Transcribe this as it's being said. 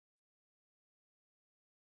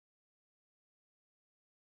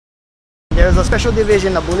There's a special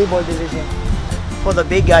division, the Bullyboard division, for the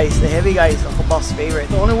big guys, the heavy guys, the football's favorite.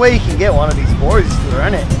 The only way you can get one of these boards is to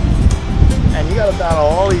earn it. And you gotta battle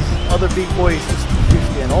all these other big boys who's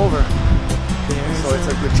 250 and over. So it's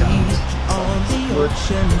a good challenge.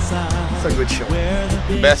 It's a good show.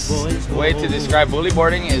 The best way to describe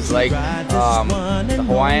bullyboarding is like the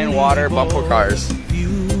Hawaiian water bumper cars.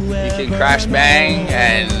 You can crash bang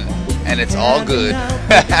and it's all good.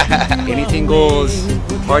 Anything goes,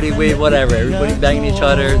 party wave, whatever. Everybody's banging each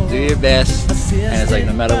other, do your best. And it's like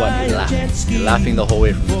no matter what, you laugh. You're laughing the whole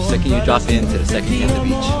way from the second you drop in to the second you hit the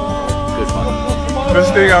beach. Good fun.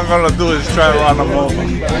 First thing I'm gonna do is try to run them over.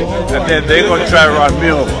 And then they're gonna try to run me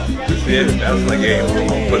over. See, that's the game. We're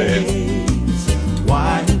gonna put it in.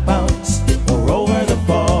 Why you bounce or over the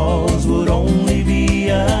falls would only be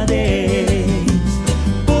a daze.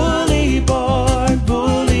 Bullyboard,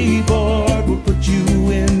 bullyboard will put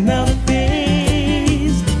you in a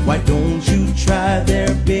phase. Why don't you try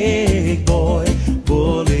their big boy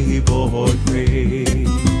Bullyboard Craze?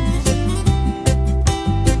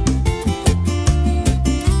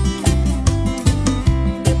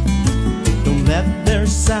 Don't let their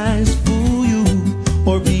size fool you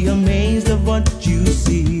or be amazed of what you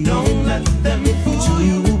see. Don't let them fool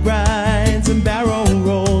you. Rides and barrel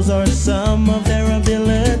rolls are some of their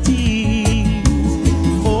abilities.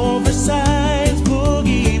 Oversized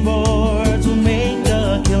boogie boards will make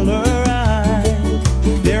a killer ride.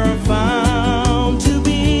 They're found to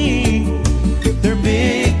be their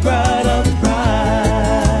big pride of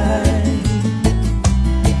pride.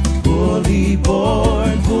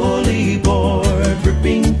 Bullyboard, bullyboard,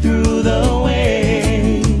 ripping through the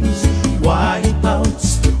waves. Wipeouts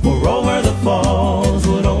or over the falls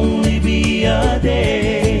would only be a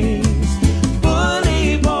daze.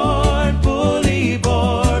 Bullyboard,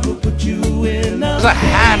 bullyboard will put you in a There's a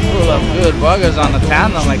handful of good buggers on the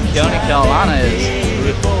tandem, like Keone Keaulana is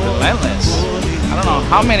relentless. I don't know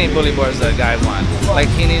how many bullyboards that guy won. Like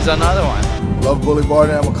he needs another one. Love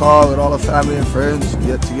bullyboarding at McCall with all the family and friends.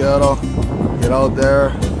 Get together, get out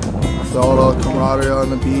there. After all the camaraderie on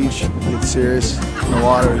the beach, get serious in the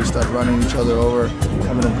water, just start running each other over,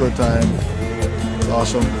 having a good time. It's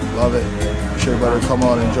awesome, love it. Wish everybody would come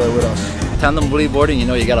out and enjoy with us. Tandem bullyboarding, you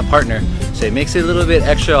know you got a partner, so it makes it a little bit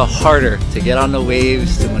extra harder to get on the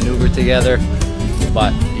waves, to maneuver together.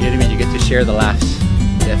 But you know what I mean, you get to share the laughs.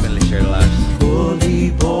 Definitely share the laughs.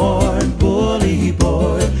 Bullyboard,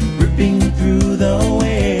 bullyboard, ripping through the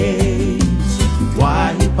waves.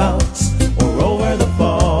 Wipeouts or over the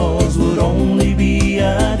falls would only be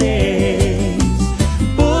a daze.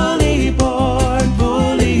 Bullyboard,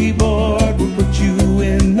 bullyboard will put you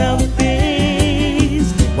in a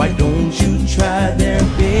phase. Why don't you try their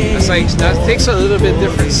big? It's like that takes a little bit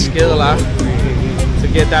different skill to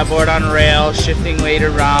get that board on rail, shifting weight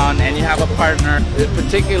around, and you have a partner. It's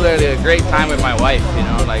particularly a great time with my wife, you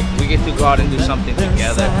know, like we get to go out and do something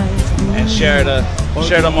together and share the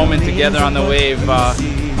moment together on the wave.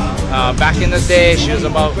 Back in the day, she was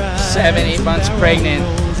about 7-8 months pregnant,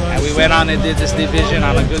 and we went on and did this division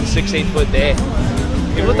on a good 6-8 foot day.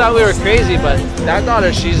 People thought we were crazy, but that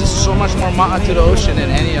daughter, she's so much more ma'a to the ocean than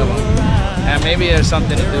any of them. And maybe there's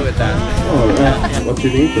something to do with that. Oh, what's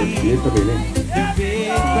your name first?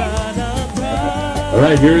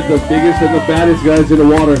 Alright, here's the biggest and the baddest guys in the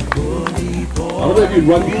water. I don't know if you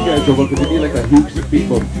run these guys over because they need like a heaps of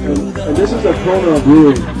people. And this is a Kona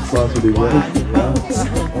brewing possibly, right?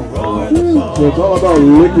 So it's all about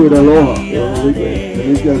liquid aloha. And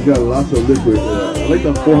these guys got lots of liquid. I like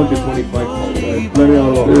the 425 pounds. Right? Plenty of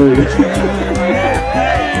aloha.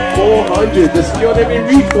 400. The skill they may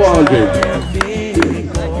reach 400.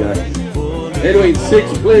 Anyway, in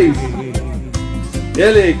 6th place,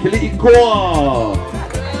 Ele Kili'ikoa.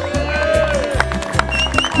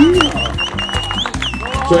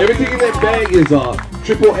 So everything in that bag is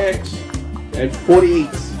triple X and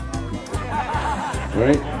 48s.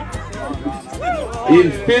 Alright?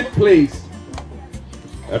 In 5th place,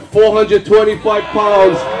 at 425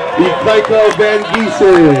 pounds, Ikaika Van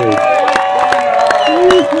Giesen.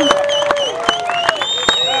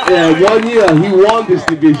 Yeah, 1 year he won this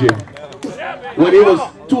division when he was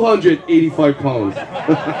 285 pounds.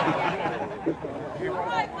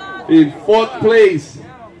 In 4th place,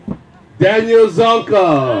 Daniel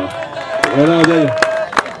Zonka.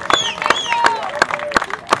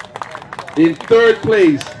 In 3rd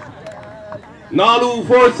place, Nalu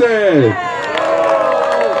Forse.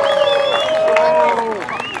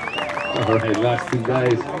 Alright, last two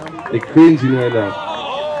guys, they're cringing right now.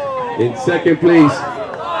 In 2nd place,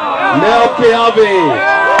 Mel Keave.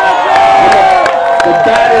 The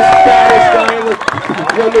baddest guy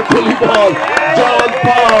on the bully ball, John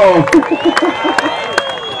Paul.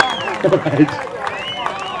 All right.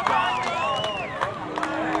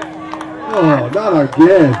 Oh, not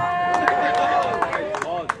again.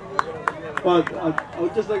 But I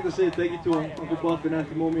would just like to say thank you to Uncle Buck and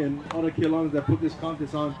Auntie Momi and all the Kilongs that put this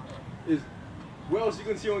contest on. Where else you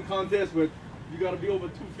can see on contest, but you got to be over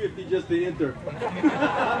 250 just to enter.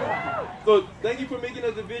 So thank you for making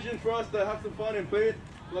a division for us to have some fun and play it.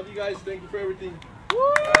 Love you guys. Thank you for everything.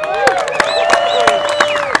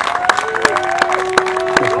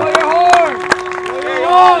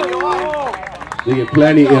 You get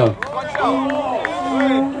plenty here.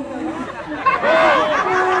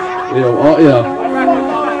 Yeah, oh yeah.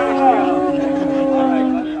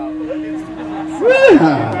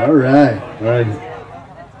 All right.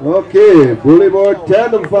 Okay, Bullyboard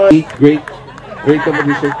Tandem fight. Great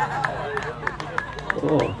competition.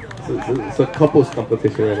 Oh, it's a couples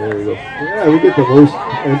competition right here. We go. Yeah, we get the most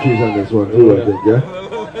entries on this one too, I think. Yeah.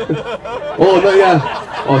 Oh no, yeah.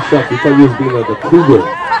 Oh shucks, we thought you was being the cougar.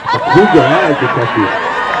 The cougar, I can catch you.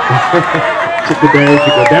 Check it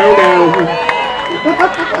down,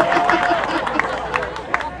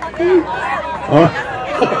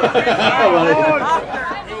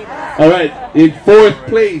 All right, in 4th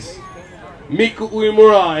place, Miku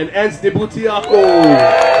Uemura and Ans de Butiako.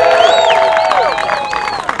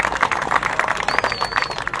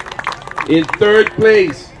 In 3rd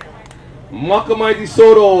place, Makamai Di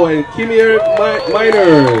Soto and Kimir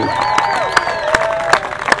Minor.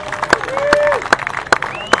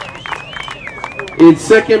 In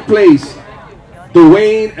 2nd place,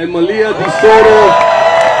 Dwayne and Malia Di Soto,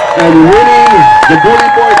 and winning the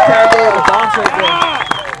Bullyboard Tandem,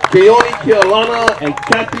 Keone Kealana and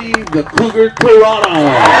Kathy the Cougar Tirana.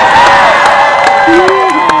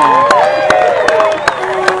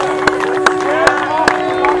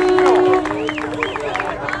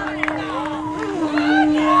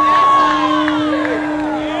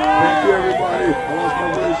 Thank you, everybody. I lost my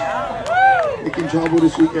voice making trouble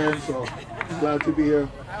this weekend, so glad to be here.